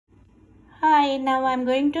Hi, now I'm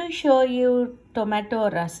going to show you tomato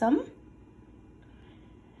rasam.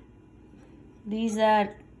 These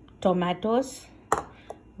are tomatoes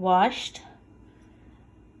washed.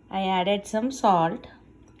 I added some salt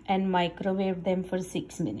and microwaved them for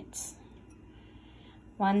 6 minutes.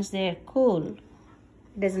 Once they are cool,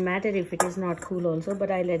 it doesn't matter if it is not cool also, but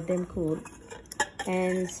I let them cool.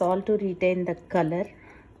 And salt to retain the color.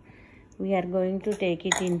 We are going to take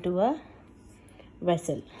it into a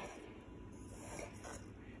vessel.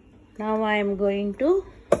 Now I am going to,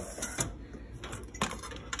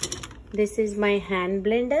 this is my hand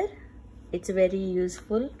blender. It's very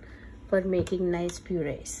useful for making nice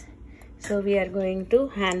purees. So we are going to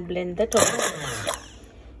hand blend the tomatoes.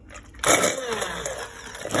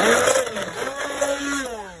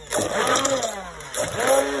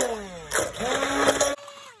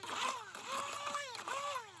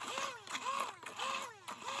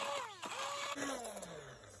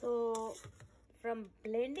 So from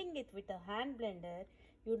blending it with a hand blender,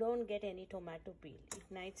 you don't get any tomato peel. It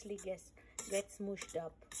nicely gets smooshed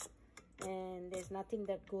up, and there's nothing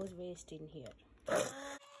that goes waste in here.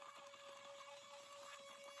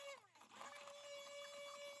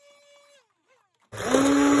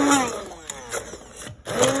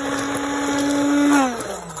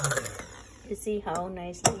 You see how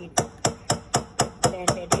nicely it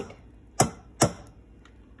blended it.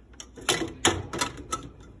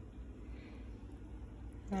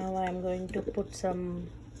 Now I am going to put some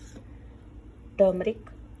turmeric.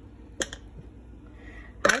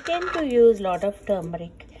 I tend to use a lot of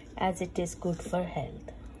turmeric as it is good for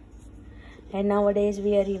health. And nowadays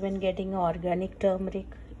we are even getting organic turmeric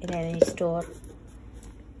in any store.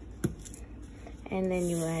 And then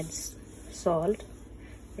you add salt.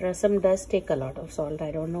 Rasam does take a lot of salt.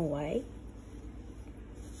 I don't know why.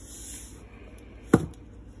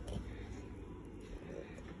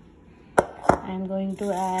 I'm going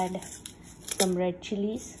to add some red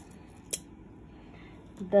chilies,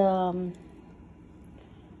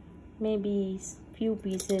 maybe few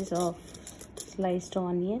pieces of sliced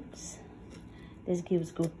onions. This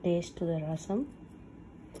gives good taste to the rasam.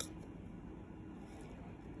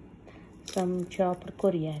 Some chopped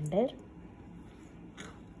coriander.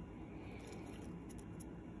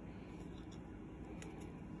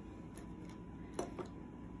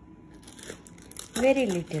 Very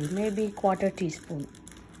little, maybe quarter teaspoon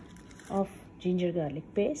of ginger garlic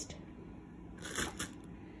paste.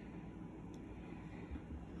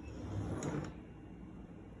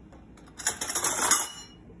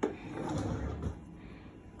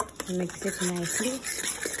 Mix it nicely.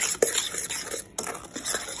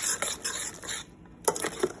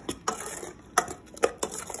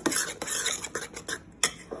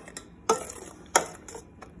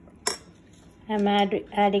 I'm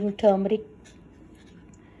adding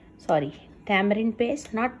tamarind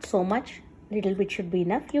paste, not so much, little bit should be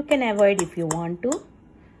enough. You can avoid if you want to.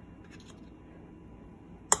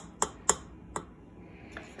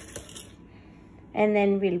 And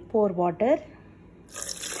then we'll pour water.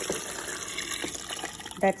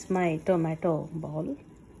 That's my tomato bowl.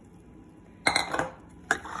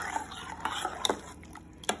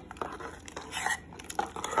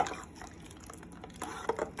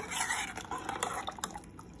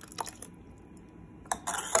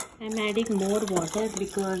 I'm adding more water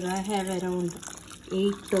because I have around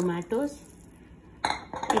 8 tomatoes.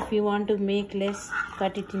 If you want to make less,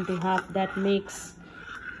 cut it into half. That makes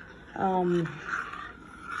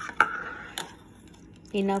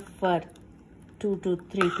enough for 2 to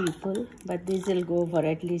 3 people, but this will go for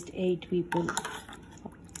at least 8 people.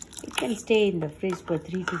 It can stay in the fridge for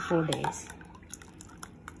 3 to 4 days.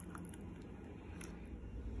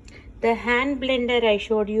 The hand blender I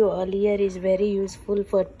showed you earlier is very useful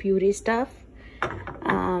for puree stuff.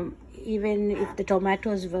 Even if the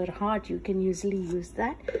tomatoes were hot, you can usually use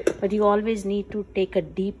that. But you always need to take a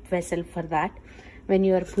deep vessel for that when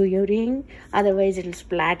you are pureeing. Otherwise, it will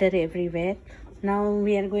splatter everywhere. Now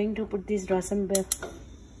we are going to put this rasam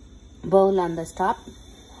bowl on the stove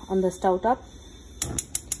top.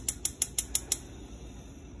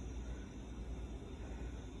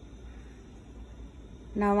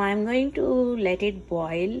 Now I am going to let it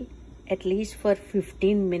boil at least for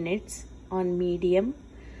 15 minutes on medium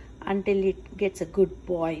until it gets a good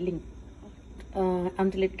boiling,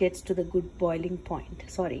 until it gets to the good boiling point.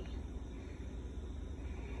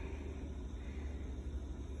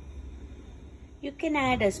 You can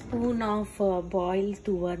add a spoon of boiled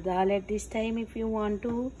tur dal at this time if you want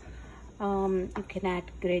to. You can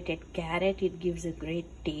add grated carrot. It gives a great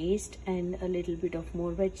taste, and a little bit of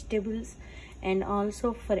more vegetables. And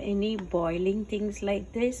also for any boiling things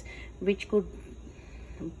like this, which could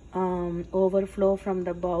overflow from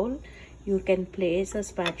the bowl, you can place a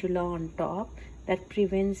spatula on top that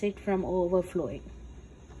prevents it from overflowing.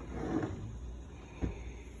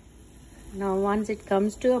 Now once it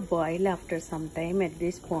comes to a boil after some time, at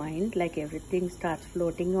this point, like everything starts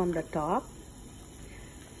floating on the top,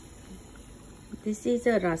 this is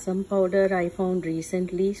a rasam powder I found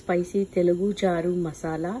recently, spicy Telugu charu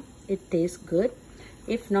masala. It tastes good.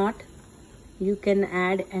 If not, you can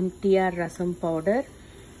add MTR rasam powder.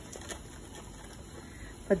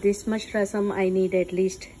 For this much rasam, I need at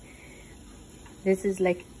least, this is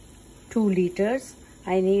like 2 liters.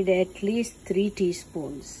 I need at least 3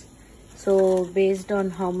 teaspoons. So based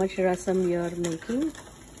on how much rasam you are making,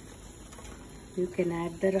 you can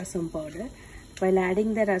add the rasam powder. While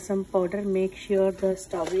adding the rasam powder, make sure the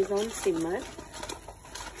stove is on simmer.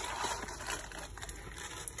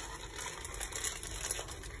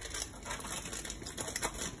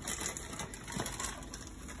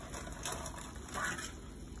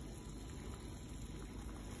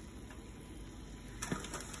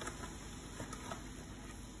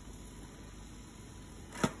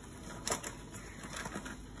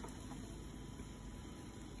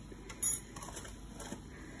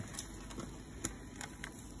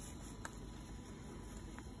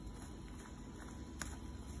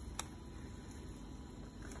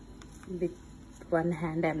 With one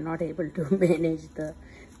hand I'm not able to manage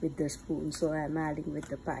with the spoon, so I'm adding with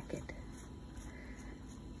the packet.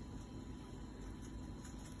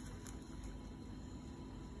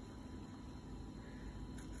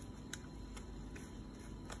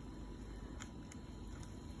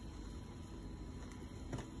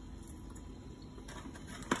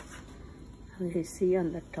 You see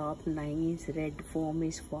on the top, nice red foam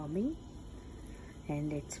is forming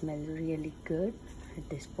and it smells really good at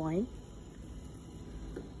this point.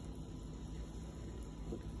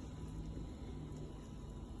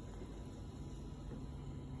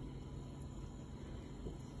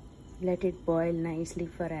 Let it boil nicely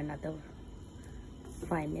for another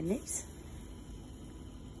 5 minutes.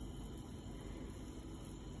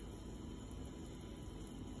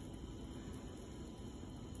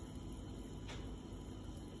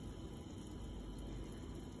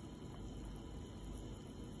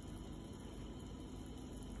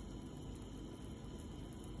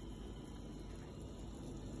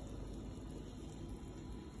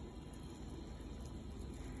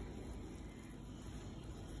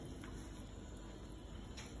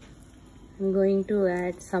 I'm going to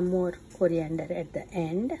add some more coriander at the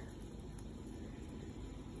end.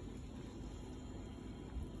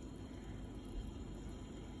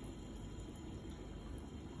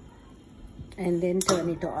 And then turn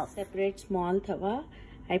it off. Separate small tawa.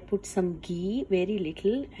 I put some ghee, very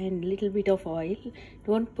little, and little bit of oil.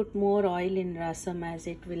 Don't put more oil in rasam as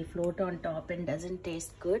it will float on top and doesn't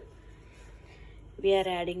taste good. We are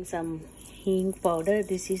adding some hing powder.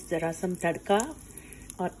 This is the rasam tadka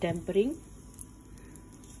or tempering.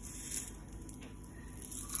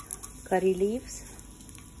 Curry leaves,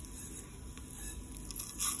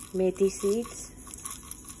 methi seeds,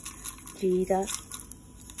 jeera,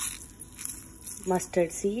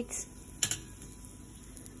 mustard seeds,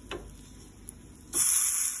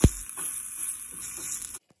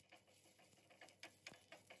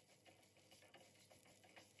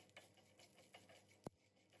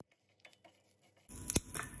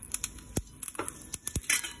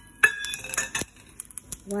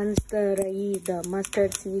 once the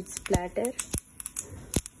mustard seeds splatter,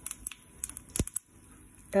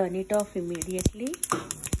 turn it off immediately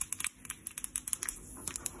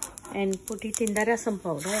and put it in the rasam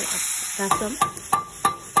powder,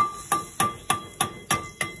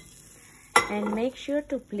 and make sure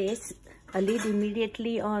to place a lid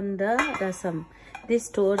immediately on the rasam. This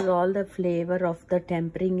stores all the flavor of the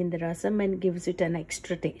tempering in the rasam and gives it an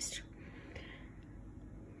extra taste.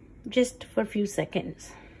 Just for a few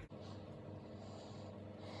seconds.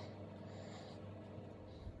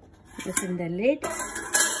 Open the lid,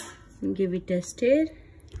 give it a stir.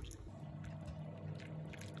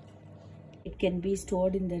 It can be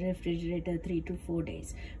stored in the refrigerator 3 to 4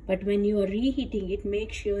 days. But when you are reheating it,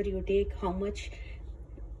 make sure you take how much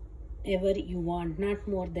ever you want, not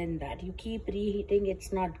more than that. You keep reheating,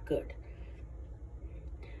 it's not good.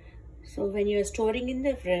 So when you are storing in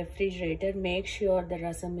the refrigerator, make sure the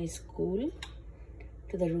rasam is cool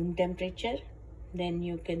to the room temperature. Then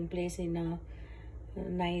you can place in a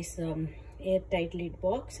nice airtight lid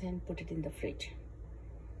box and put it in the fridge.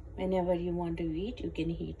 Whenever you want to eat, you can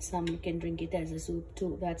heat some. You can drink it as a soup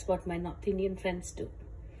too. That's what my North Indian friends do.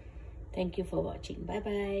 Thank you for watching. Bye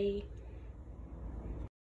bye.